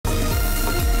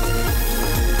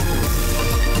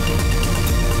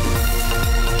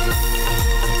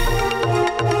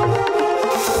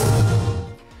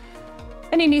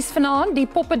In die nuus vanaand, die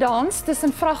poppedans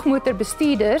tussen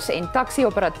vragmotorbestuurders en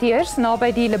taxi-operateurs naby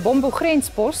die Lebombo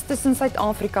grenspos tussen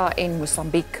Suid-Afrika en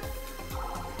Mosambiek.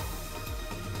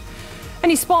 In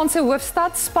die Spaanse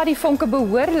hoofstad spat die vonke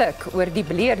behoorlik oor die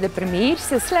beleerde premier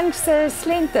se slinkse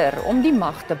slenter om die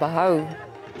mag te behou.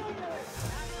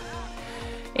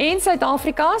 En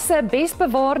Suid-Afrika se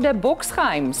besbewaarde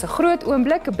boksgeheim se groot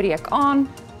oomblik breek aan,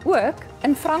 ook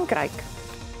in Frankryk.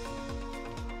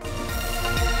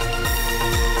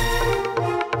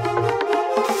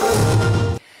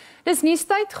 Dis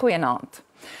nuustyd, goeienaand.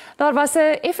 Daar was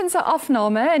 'n effense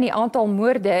afname in die aantal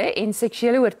moorde en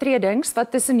seksuele oortredings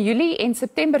wat tussen Julie en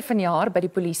September vanjaar by die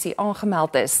polisie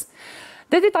aangemeld is.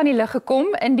 Dit het aan die lig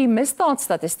gekom in die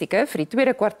misdaadstatistieke vir die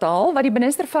tweede kwartaal wat die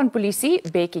minister van polisie,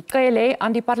 Bekkie Cele,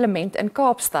 aan die parlement in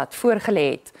Kaapstad voorgelê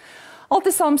het.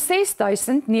 Altesaam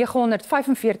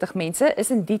 6.945 mense is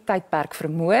in die tydperk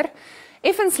vermoor,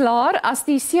 effens laer as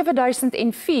die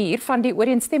 7.004 van die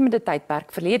ooreenstemmende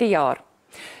tydperk verlede jaar.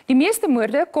 Die meeste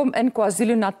moorde kom in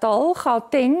KwaZulu-Natal,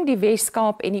 Gauteng, die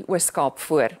Wes-Kaap en die Oos-Kaap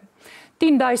voor.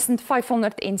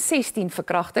 10.516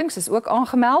 verkrachtings is ook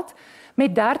aangemeld,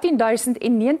 met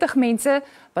 13.090 mense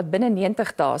wat binne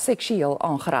 90 dae seksueel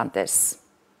aangerand is.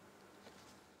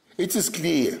 It is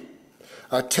clear,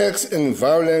 attacks and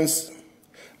violence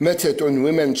meted on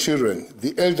women and children,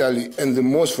 the elderly and the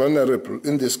most vulnerable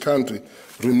in this country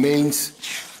remains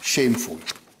shameful.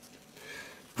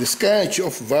 The scourge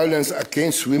of violence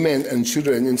against women and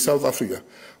children in South Africa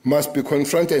must be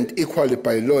confronted equally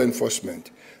by law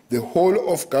enforcement, the whole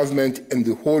of government and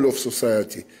the whole of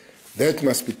society. That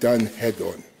must be done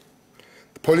head-on.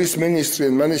 The Police Ministry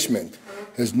and Management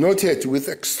has noted with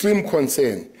extreme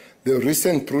concern the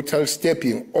recent brutal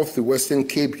stabbing of the Western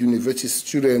Cape University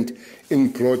student in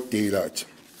broad daylight.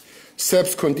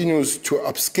 SABC continues to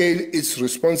upscale its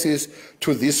responses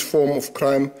to this form of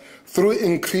crime through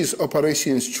increased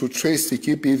operations to trace the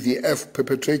GBVF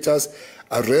perpetrators,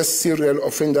 arrest serial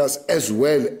offenders as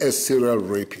well as serial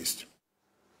rapists.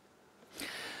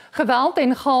 Geweld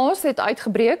en chaos het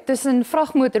uitgebreek tussen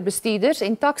vragmotorbestuurders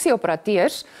en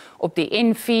taxi-operateurs op die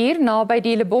N4 naby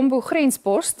die Lebombo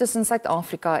grenspos tussen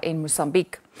Suid-Afrika en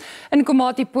Mosambiek. In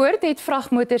Komatipoort het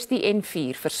vragmotors die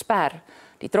N4 versper.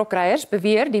 Die trokryers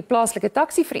beweer die plaaslike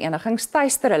taxi-vereniging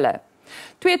stuister hulle.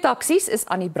 2 taksies is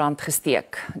aan die brand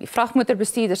gesteek. Die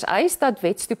vragmotorbestuurders eis dat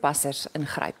wetstoepassers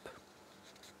ingryp.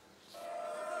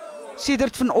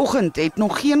 Sedert vanoggend het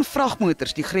nog geen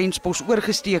vragmotors die grenspos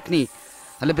oorgesteek nie.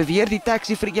 Hulle beweer die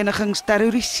taxi-verenigings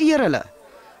terroriseer hulle.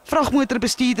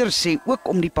 Vragmotorbestuurders sê ook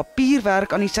om die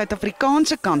papierwerk aan die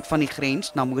Suid-Afrikaanse kant van die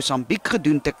grens na Mosambiek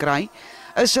gedoen te kry,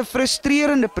 is 'n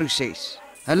frustrerende proses.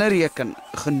 Hulle reken,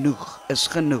 genoeg is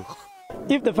genoeg.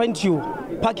 If they find you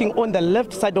parking on the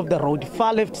left side of the road,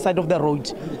 far left side of the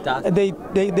road, they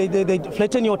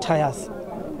flatten your tires.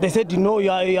 They said, you know, you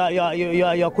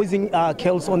are causing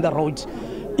chaos on the road.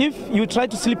 If you try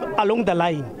to sleep along the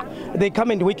line, they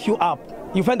come and wake you up.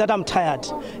 You find that I'm tired.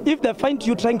 If they find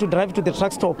you trying to drive to the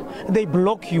truck stop, they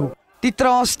block you. Die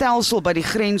traastelsel by die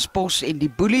grenspos en die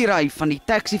boelery van die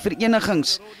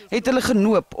taxi-verenigings het hulle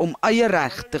genoop om eie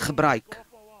reg te gebruik.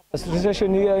 The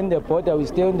situation here in the border, we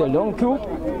stay on the long queue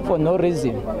for no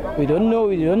reason. We don't know,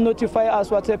 we don't notify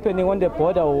us what's happening on the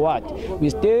border or what. We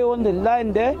stay on the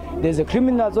line there, there's a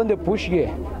criminals on the bush here.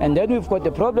 And then we've got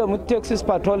the problem with taxi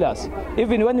patrollers.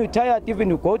 Even when you're tired, even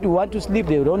you want to sleep,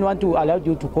 they don't want to allow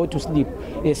you to go to sleep.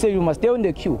 They say you must stay on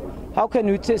the queue. How can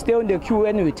you stay on the queue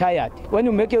when you're tired? When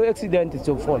you make an accident, it's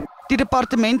so fun. Die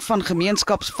departement van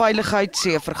gemeenskapsveiligheid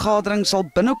sê 'n vergadering sal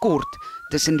binnekort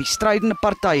tussen die strydende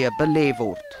partye belê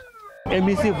word.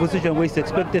 MEC Vusijango is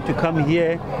expected to come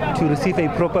here to receive a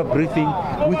proper briefing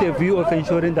with a view of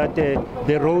ensuring that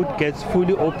the road gets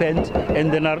fully opened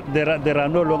and there are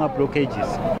no longer blockages.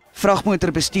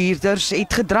 Vragmotorbestuurders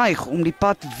het gedreig om die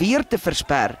pad weer te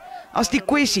versper as die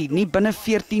kwessie nie binne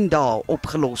 14 dae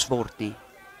opgelos word nie.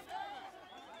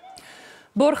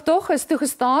 Borgtog is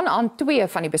toegestaan aan 2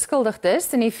 van die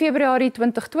beskuldigdes in die Februarie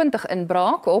 2020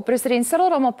 inbraak op president Cyril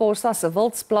Ramaphosa se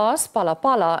wildsplaas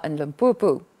Palapala in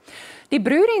Limpopo. Die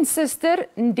broer en suster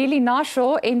Ndili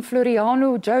Nasho en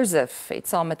Floriano Joseph het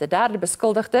saam met 'n derde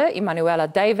beskuldigde, Emanuela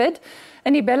David,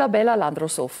 in die Bella Bella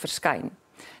Landroshof verskyn.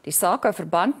 Die saak hou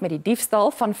verband met die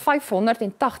diefstal van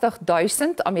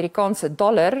 580.000 Amerikaanse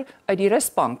dollar uit die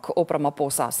rusbank op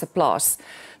Ramaphosa se plaas.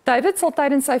 David sal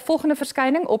tydens sy volgende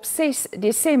verskyning op 6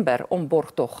 Desember om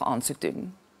borgtog aansoek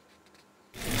doen.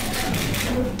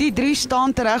 Die 3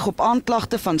 staan tereg op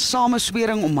aanklagte van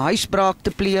sameswering om huisbraak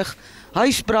te pleeg,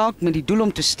 huisbraak met die doel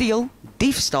om te steel,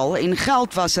 diefstal en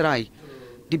geldwasery.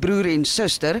 Die broer en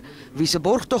suster, wie se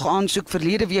borgtog aansoek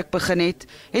verlede week begin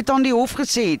het aan die hof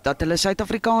gesê dat hulle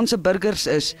Suid-Afrikaanse burgers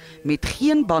is met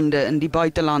geen bande in die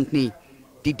buiteland nie.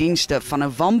 Die dienste van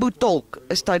 'n Wambo-tolk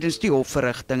is tydens die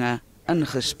hofverrigtinge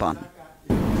ingespan.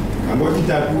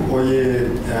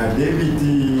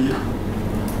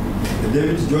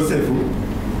 David Joseph,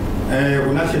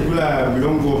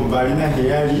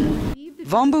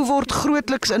 Wambo word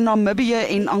grootliks in Namibië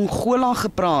en Angola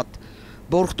gepraat.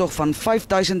 Borgtog van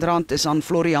R5.000 is aan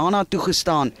Floriana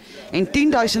toegestaan en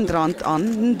R10.000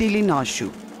 aan Ndilinashu.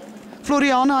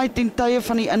 Floriana het ten tye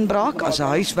van die inbraak as 'n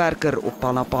huiswerker op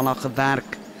Palapala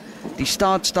gewerk. Die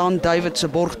staat staan David se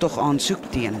borgtog aansoek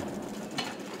teen.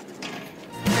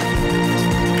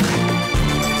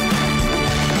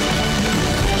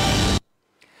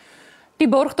 Die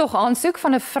borgtog aansoek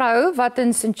van 'n vrou wat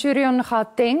in Centurion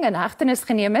Gauteng in hegtenis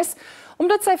geneem is,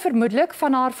 omdat sy vermoedelik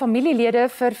van haar familielede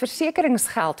vir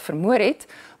versekeringsgeld vermoor het,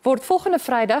 word volgende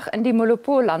Vrydag in die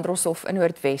Molopo Landdroshof in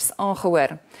Noordwes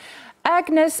aangehoor.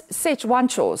 Agnes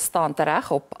Sechwancho staan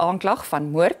tereg op aanklag van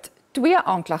moord, 2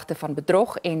 aanklagte van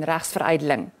bedrog en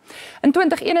regsverydeling. In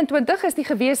 2021 is die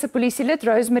gewese polisielid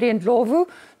Rosemary Ndlovu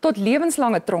tot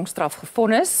lewenslange tronkstraf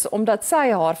gevonnis omdat sy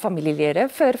haar familielede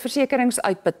vir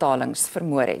versekeringsuitbetalings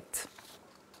vermoor het.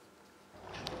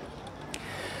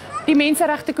 Die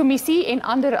Menseregtekommissie en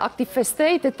ander aktiviste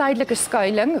het 'n tydelike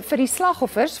skuiling vir die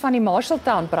slagoffers van die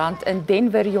Marshalltown brand in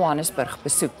Denver, Johannesburg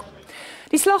besoek.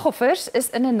 Die slagoffers is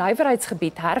in 'n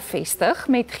nywerheidsgebied hervestig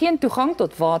met geen toegang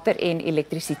tot water en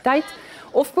elektrisiteit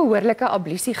of behoorlike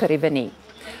ablusiegeriewe nie.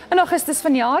 In Augustus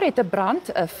vanjaar het 'n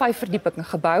brand 'n 5-verdieping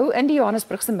gebou in die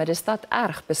Johannesburgse middestad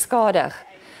erg beskadig.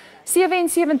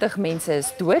 77 mense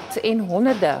is dood en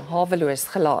honderde haweloos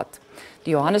gelaat.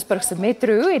 Die Johannesburgse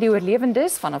metro het die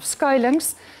oorlewendes vanaf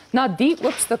skuilings na die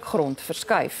oop stuk grond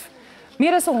verskuif.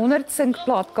 Meer as 100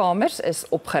 sinkplaatkamers is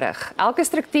opgerig. Elke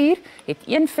struktuur het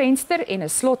 1 venster en 'n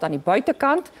slot aan die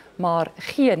buitekant, maar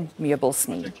geen meubels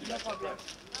nie.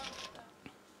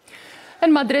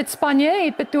 In Madrid, Spanje,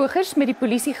 het betogers met die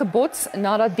polisie gebots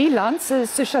nadat die land se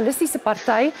sosialistiese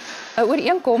party 'n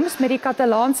ooreenkoms met die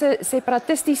Katalaanse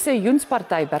separatistiese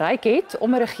Junts-party bereik het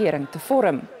om 'n regering te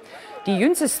vorm. Die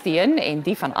Junts se steun en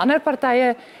die van ander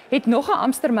partye het nog 'n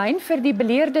amptetermyn vir die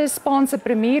beleerde Spaanse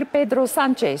premier Pedro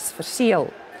Sánchez verseël.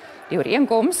 Die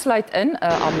ooreenkoms sluit in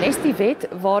 'n amnestiewet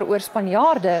waaroor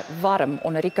Spanjaarde warm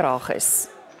onder die kraag is.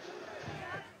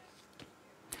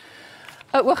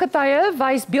 'n Ooggetuie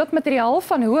wys beeldmateriaal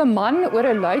van hoe 'n man oor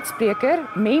 'n luidspreker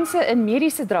mense in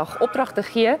mediese drag opdragte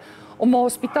gee om 'n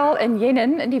hospitaal in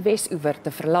Jenin in die Wes-oewer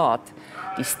te verlaat.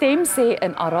 Die stem sê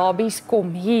in Arabies: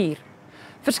 "Kom hier."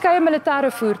 Verskeie militêre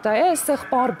voertuie is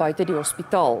sigbaar buite die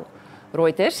hospitaal.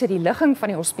 Reuters het die ligging van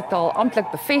die hospitaal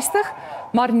amptelik bevestig,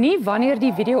 maar nie wanneer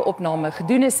die video-opname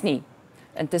gedoen is nie.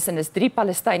 Intussen is 3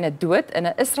 Palestynë dood in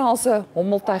 'n Israeliese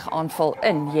hommeltuigaanval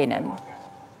in Jenin.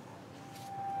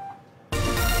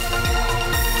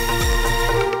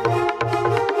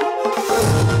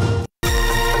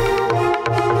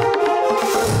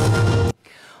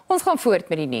 Ons gaan voort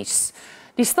met die nuus.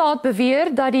 Die staat beweer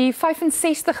dat die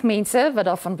 65 mense wat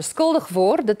daarvan beskuldig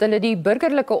word dat hulle die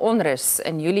burgerlike onrus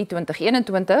in Julie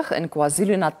 2021 in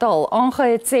KwaZulu-Natal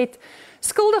aangehits het,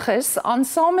 skuldig is aan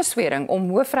sameswering om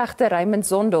hoofregter Raymond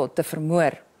Zondo te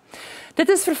vermoor. Dit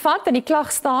is vervat in die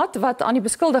klagstaat wat aan die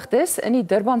beskuldigdes in die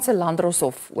Durbanse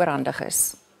Landdroshof oorhandig is.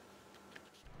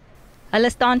 Hulle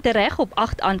staan tereg op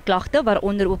 8 aanklagte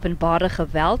waaronder openbare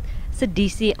geweld,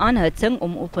 sedisie, aanhitsing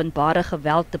om openbare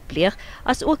geweld te pleeg,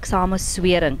 as ook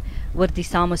sameswering. Oor die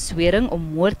sameswering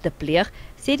om moord te pleeg,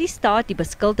 sê die staat die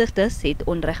beskuldigdes het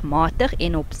onregmatig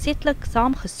en opsetlik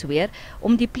saamgesweer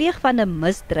om die pleeg van 'n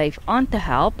misdryf aan te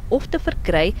help of te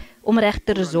verkry om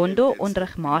regter Zondo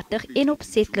onregmatig en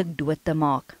opsetlik dood te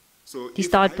maak. Die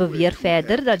staat beweer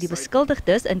verder dat die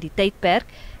beskuldigdes in die tydperk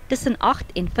tussen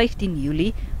 8 en 15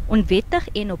 Julie onwettig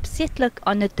en opsetlik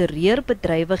aan 'n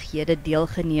terreurbedrywighede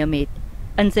deelgeneem het.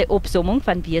 In sy opsomming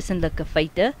van wesenlike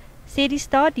feite sê die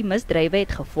staat die misdrywe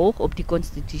het gevolg op die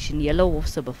konstitusionele hof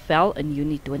se bevel in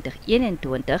Junie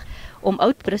 2021 om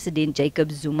oud-president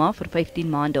Jacob Zuma vir 15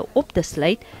 maande op te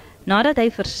sluit nadat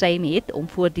hy versuim het om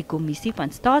voor die kommissie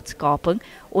van staatskaping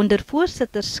onder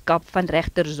voorsitterskap van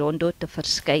regter Zondo te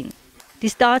verskyn. Die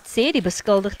staat sê die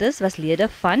beskuldigdes was lede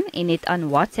van en het aan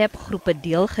WhatsApp-groepe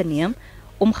deelgeneem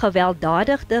om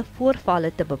gewelddadige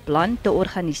voorvalle te beplan, te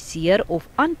organiseer of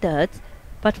aan te hits,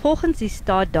 wat volgens die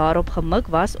staat daarop gemik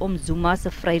was om Zuma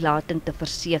se vrylating te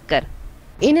verseker.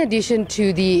 In addition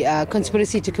to the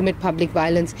conspiracy to commit public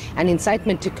violence and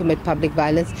incitement to commit public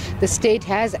violence, the state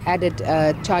has added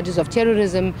charges of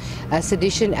terrorism,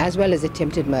 sedition, as well as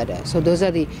attempted murder. So those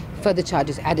are the further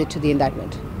charges added to the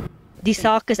indictment. Die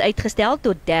saak is uitgestel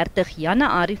tot 30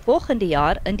 Januarie volgende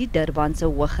jaar in die Durbanse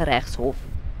Hooggeregshof.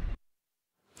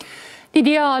 Die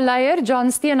DA-leier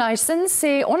John Steenhuisen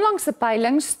sê onlangse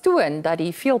peilings toon dat die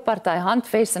veelparty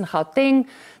handves in Gauteng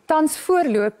tans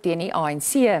voorloop teen die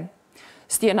ANC.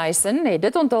 Steenhuisen het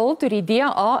dit onthul toe die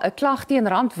DA 'n klag teen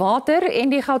Randwater en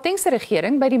die Gautengse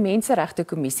regering by die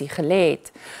Menseregtekommissie gelê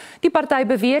het. Die party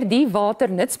beweer die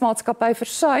waternutsmaatskappy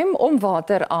versuim om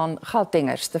water aan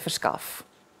Gautengers te verskaf.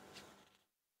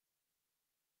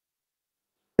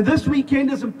 This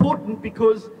weekend is important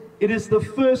because it is the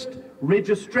first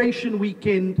registration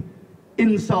weekend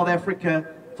in South Africa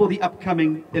for the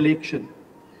upcoming election.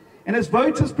 And as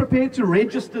voters prepare to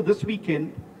register this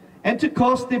weekend and to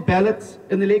cast their ballots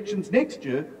in the elections next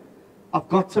year, I've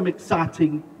got some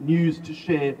exciting news to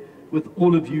share with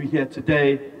all of you here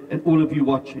today and all of you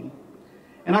watching.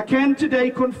 And I can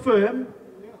today confirm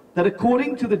that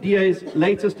according to the DA's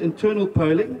latest internal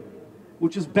polling,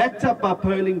 which is backed up by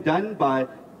polling done by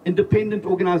independent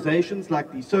organizations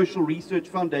like the Social Research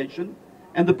Foundation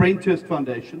and the Brenthurst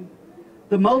Foundation,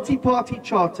 the multi-party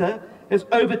charter has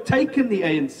overtaken the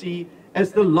ANC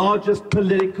as the largest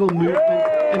political movement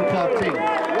in Gauteng.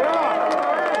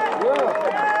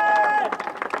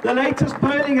 The latest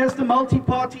polling has the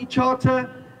multi-party charter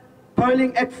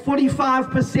polling at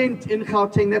 45% in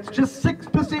Gauteng. That's just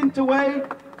 6% away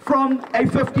from a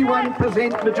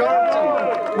 51%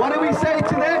 majority. What do we say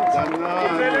to that?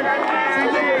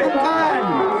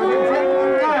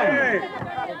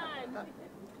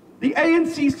 The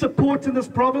ANC support in this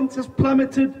province has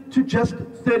plummeted to just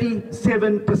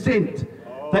 37%.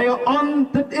 They are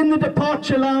in the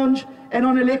departure lounge, and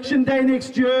on election day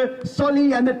next year,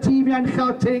 Solly and the team in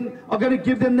Gauteng are going to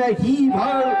give them the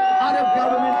heave-ho out of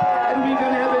government, and we're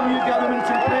going to have a new government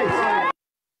in place.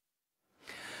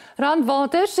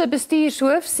 Randwater se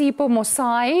bestuurshoof Sipho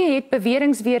Mosai het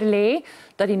beweringe weerlê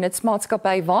dat die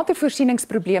nutsmaatskappy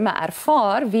watervoorsieningsprobleme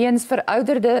ervaar weens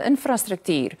verouderde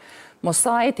infrastruktuur.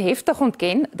 Mosai het heftig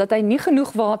ontken dat hy nie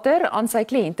genoeg water aan sy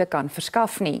kliënte kan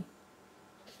verskaf nie.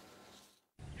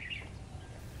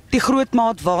 Die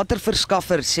grootmaat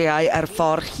waterverskaffer sê hy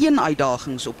ervaar geen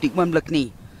uitdagings op die oomblik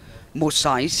nie.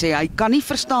 Mosai sê hy kan nie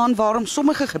verstaan waarom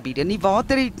sommige gebiede nie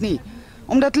water het nie,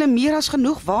 omdat hulle meer as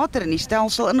genoeg water in die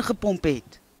stelsel ingepomp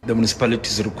het. The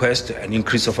municipalities request an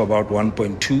increase of about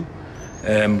 1.2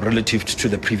 relative to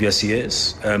the previous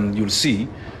years. You'll see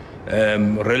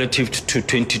relative to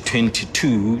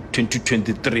 2022,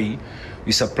 2023,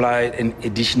 we supplied an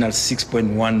additional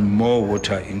 6.1 more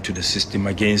water into the system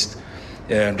against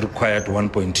required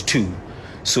 1.2.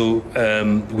 So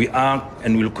we are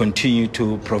and will continue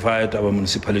to provide our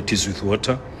municipalities with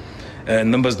water.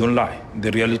 Numbers don't lie.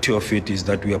 The reality of it is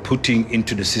that we are putting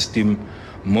into the system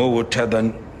more water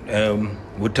than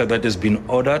water that has been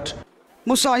ordered.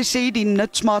 Mosai sê die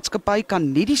nutsmaatskappy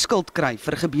kan nie die skuld kry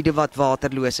vir gebiede wat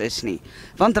waterloos is nie,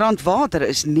 want Randwater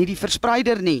is nie die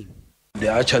verspreider nie.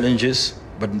 There are challenges,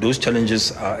 but those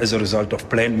challenges are as a result of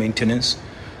planned maintenance,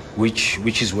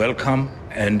 which is welcome,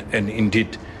 and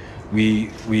indeed we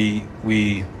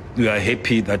are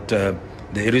happy that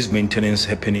there is maintenance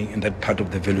happening in that part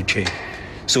of the value chain.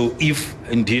 So if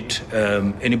indeed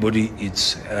anybody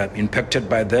is impacted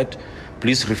by that,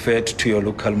 please refer to your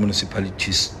local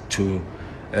municipalities to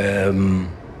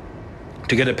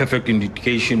get a perfect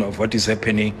indication of what is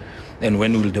happening and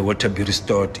when will the water be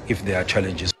restored if there are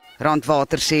challenges.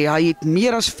 Randwater sê hy het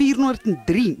meer as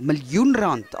 403 miljoen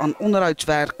rand aan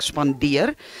onderhoudswerk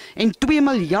spandeer en 2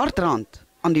 miljard rand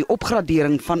aan die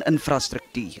opgradering van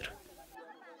infrastruktuur.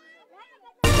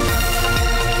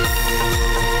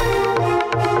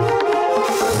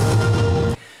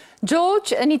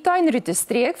 George in die tuinroete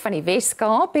streek van die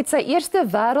Wes-Kaap het sy eerste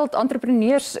wêreld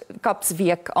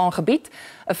entrepreneurskapsweek aangebied,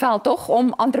 'n veldtog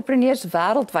om entrepreneurs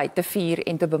wêreldwyd te vier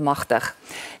en te bemagtig.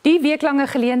 Die weeklange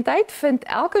geleentheid vind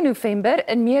elke November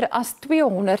in meer as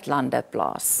 200 lande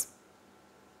plaas.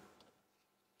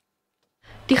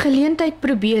 Die geleentheid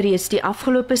probeer reeds die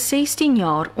afgelope 16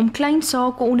 jaar om klein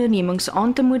sakeondernemings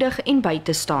aan te moedig en by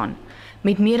te staan.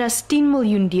 Met meer as 10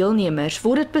 miljoen deelnemers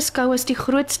word dit beskou as die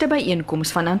grootste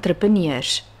byeenkoms van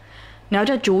entrepreneurs. Nou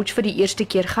dat George vir die eerste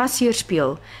keer gasheer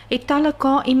speel, het talle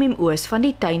KMMO's van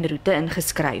die tuinroete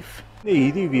ingeskryf.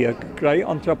 Hierdie week kry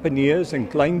entrepreneurs en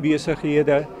klein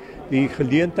besighede die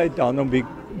geleentheid dan om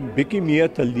bietjie meer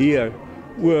te leer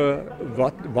oor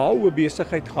waaroor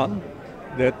besigheid gaan.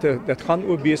 Dit gaan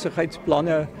oor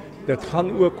besigheidsplanne, dit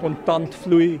gaan oor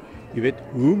kontantvloei Jy weet,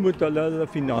 hoe moet hulle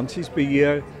finansies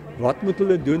beheer? Wat moet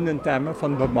hulle doen in terme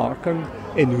van bemarking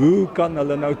en hoe kan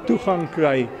hulle nou toegang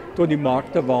kry tot die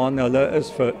markte waarin hulle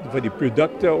is vir die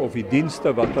produkte of die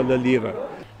dienste wat hulle lewer?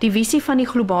 Die visie van die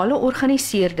globale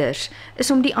organiseerders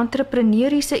is om die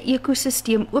entrepreneuriese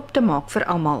ekosisteem oop te maak vir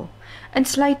almal,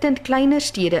 insluitend kleiner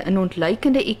stede in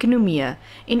ontluikende ekonomieë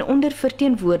en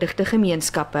onderverteenwoordigde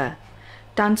gemeenskappe.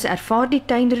 Tans ervaar die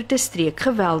tuinroete streek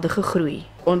geweldige groei.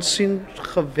 Ons sien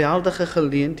geweldige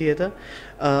geleenthede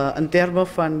in terme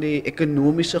van die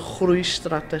ekonomiese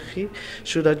groeistrategie,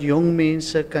 sodat jong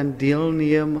mense kan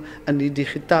deelneem in die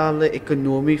digitale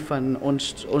ekonomie van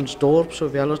ons dorp,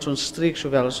 sowel as ons streek,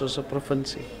 sowel as ons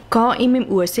provinsie.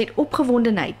 KMMO's het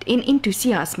opgewondenheid en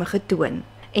entoesiasme getoon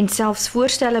en selfs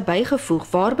voorstelle bygevoeg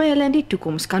waarby hulle in die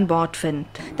toekoms kan baat vind.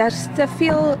 Daar's te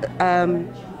veel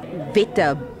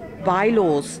wette,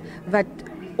 bylaws wat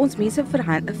ons mense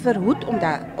verhoed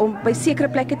om by sekere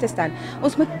plekke te staan.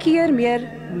 Ons moet keer meer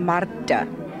markte.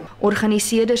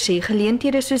 Organiseerders sê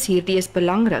geleenthede soos hierdie is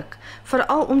belangrik,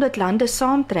 veral omdat lande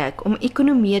saamtrek om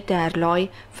ekonomieë te herlaai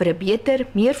vir 'n beter,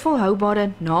 meer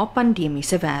volhoubare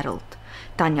na-pandemiese wêreld.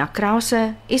 Tanya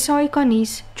Krause, SABC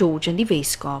Nuus, George in die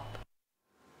Weskaap.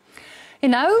 En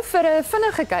nou vir 'n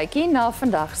vinnige kykie na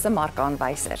vandag se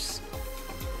markaanwysers.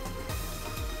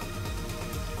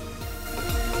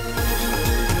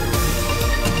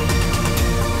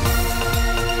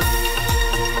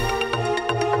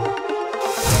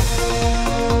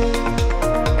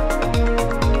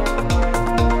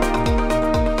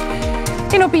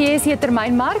 En op die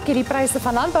JSE-termynmark het die pryse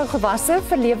van landbougewasse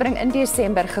vir lewering in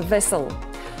Desember gewissel.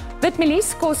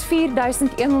 Witmielies kos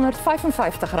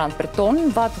R4.155 per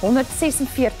ton, wat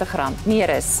R146 meer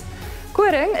is.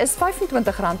 Koring is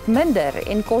R25 minder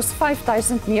en kos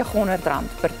R5.900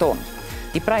 per ton.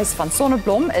 Die prys van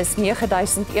sonneblom is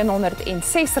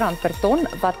R9.106 per ton,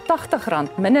 wat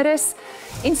R80 minder is.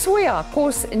 En soja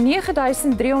kos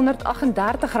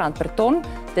R9.338 per ton,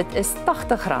 dit is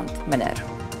R80 minder.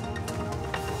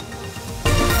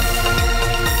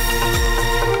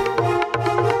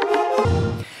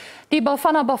 Die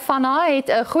Bafana het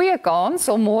 'n goeie kans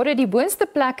om môre die boonste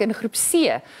plek in groep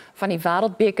C van die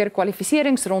Wêreldbeker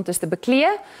kwalifikasieringsrondes te beklee,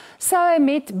 sou hy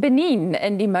met Benin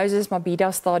in die Moses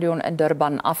Mabhida Stadion in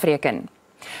Durban afreken.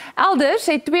 Elders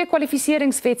het 2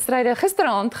 kwalifikasieringswedstryde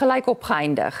gisteraand gelyk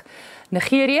opgeëindig.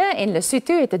 Nigerië en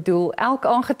Lesotho het 'n doel elk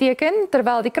aangeteken,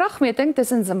 terwyl die kragmeting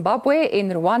tussen Zimbabwe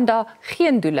en Rwanda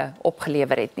geen doele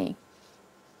opgelewer het nie.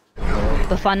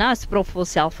 Bafana is propvol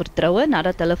selfvertroue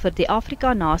nadat hulle vir die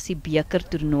Afrikaans beker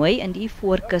toernooi in die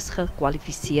Ivoorkus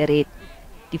gekwalifiseer het.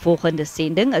 Die volgende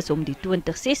sending is om die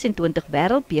 2026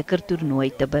 Wêreldbeker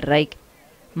toernooi te bereik.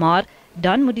 Maar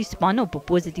dan moet die span op 'n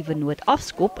positiewe noot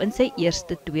afskop in sy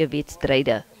eerste 2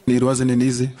 wedstryde. It wasn't an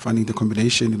easy finding the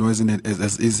combination. It wasn't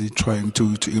as easy trying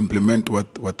to implement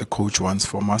what the coach wants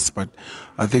from us. But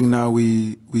I think now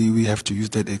we have to use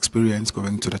that experience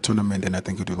going to the tournament, and I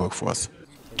think it will work for us.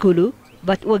 Kulu,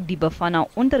 wat ook die Bafana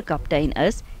onderkaptein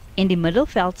is, en die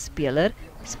middelveldspeler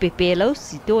Spepelo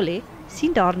Sitole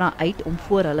sien daarna uit om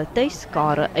voor hulle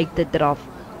tuiskare uit te draf.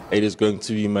 It is going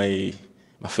to be my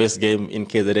first game in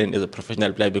KZN as a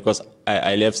professional player because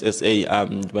I left SA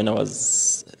when I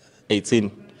was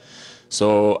 18.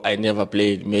 So I never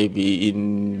played maybe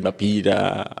in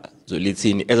Mabhida,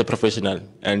 Zolitini as a professional.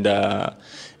 And it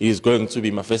is going to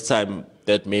be my first time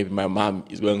that maybe my mom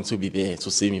is going to be there to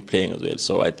see me playing as well.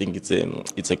 So I think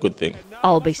it's a good thing.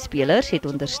 Albei spelers het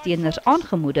ondersteuners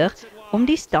aangemoedig om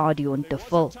die stadion te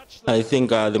vul. I think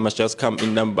they must just come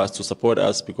in numbers to support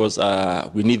us because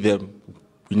we need them.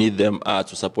 We need them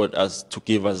to support us, to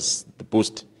give us the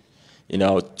boost,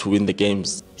 to win the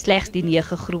games. Slegs die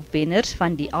 9 groepwenners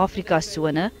van die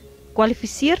Afrika-sone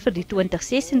kwalifiseer vir die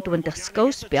 2026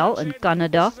 skouspel in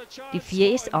Kanada, die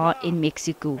VSA en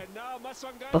Mexico.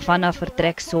 Bafana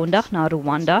vertrek Sondag na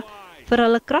Rwanda vir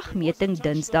hulle kragmeting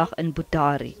Dinsdag in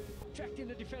Butari.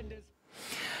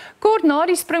 Kort na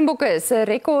die Springbokke se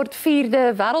rekord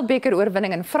 4de Wêreldbeker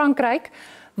oorwinning in Frankryk,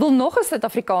 wil nog 'n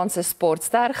Suid-Afrikaanse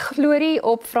sportster glorie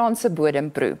op Franse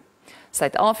bodem proe.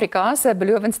 Suid-Afrika se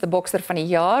belovendste bokser van die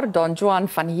jaar, Don Juan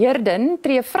van Heerden,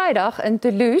 tree Vrydag in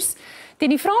Toulouse teen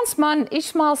die Fransman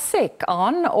Ismail Sek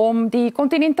aan om die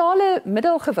kontinentale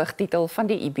middelgewigtitel van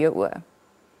die IBO.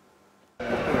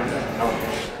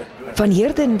 Van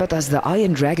Heerden, wat as the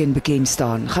Iron Dragon bekend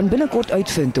staan, gaan binnekort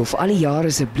uitvind of al die jare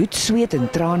se bloed, sweet en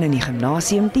trane in die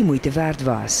gimnasium die moeite werd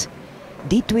was.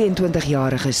 Die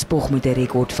 22-jarige spog met 'n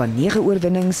rekord van 9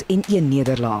 oorwinnings en 1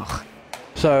 nederlaag.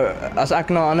 So as ek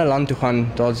na 'n ander land toe gaan,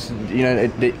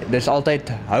 there's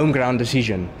altyd home ground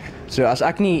decision. So as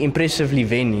ek nie impressively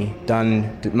wen nie, dan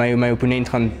my opponent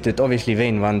gaan dit obviously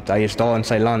wen want hy is daar in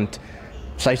sy land.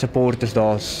 Sy support is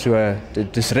daar, so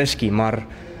dit is risky, maar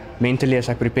mentally is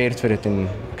ek prepared vir dit en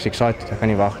ek is excited, ek kan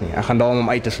nie wag nie. Ek gaan daar om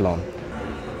uit te slaan.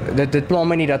 Dit pla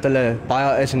my nie dat hulle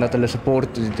baie is en dat hulle support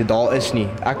daar is nie.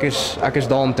 Ek is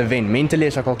daar om te wen. Mentally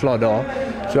is ek al klaar daar.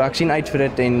 So ek sien uit vir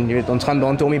dit en jy weet, ons gaan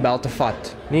daartoe om die bel te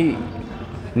vat. Nie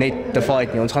net te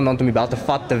fight nie. Ons gaan daartoe om die bel te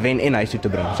vat, te wen en huis toe te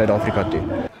bring, Suid-Afrika toe.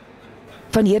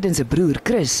 Van Heerden se broer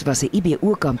Chris was 'n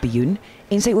IBO-kampioen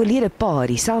en sy oorlede pa het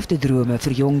dieselfde drome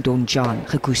vir jong Don Jan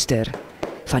gekoester.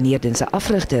 Van Heerden se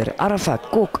afrigter, Arafat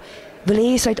Kok, wil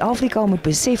hê Suid-Afrika moet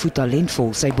besef hoe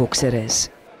talentvol sy bokser is.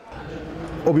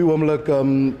 Op die oomblik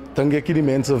dink ek nie die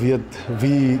mense weet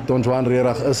wie Don Juan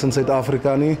regtig is in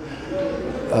Suid-Afrika nie.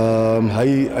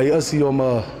 Hy is hier om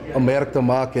 'n merk te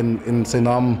maak en sy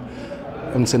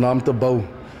naam te bou.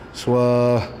 So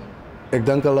ek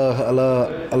dink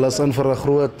hulle is in vir 'n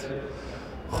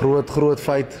groot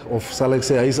fight, of sal ek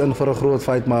sê hy is in vir 'n groot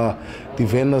fight, maar die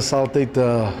wen is altyd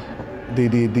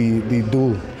die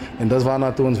doel en dis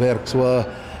waarna toe ons werk. So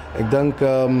ek dink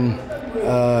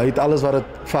hy het alles wat dit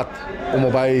vat om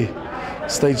op hy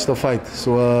stage te fight.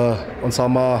 So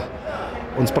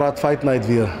ons praat fight night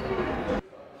weer.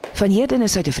 Van Heerden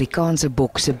is Suid-Afrikaanse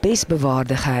boks se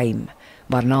besbewaarde geheim.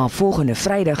 Maar na volgende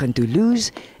Vrydag in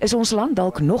Toulouse is ons land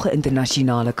dalk nog 'n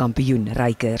internasionale kampioen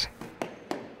ryker.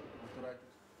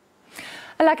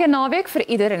 'n Lekker naweek vir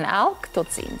ieder en elk.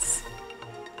 Totsiens.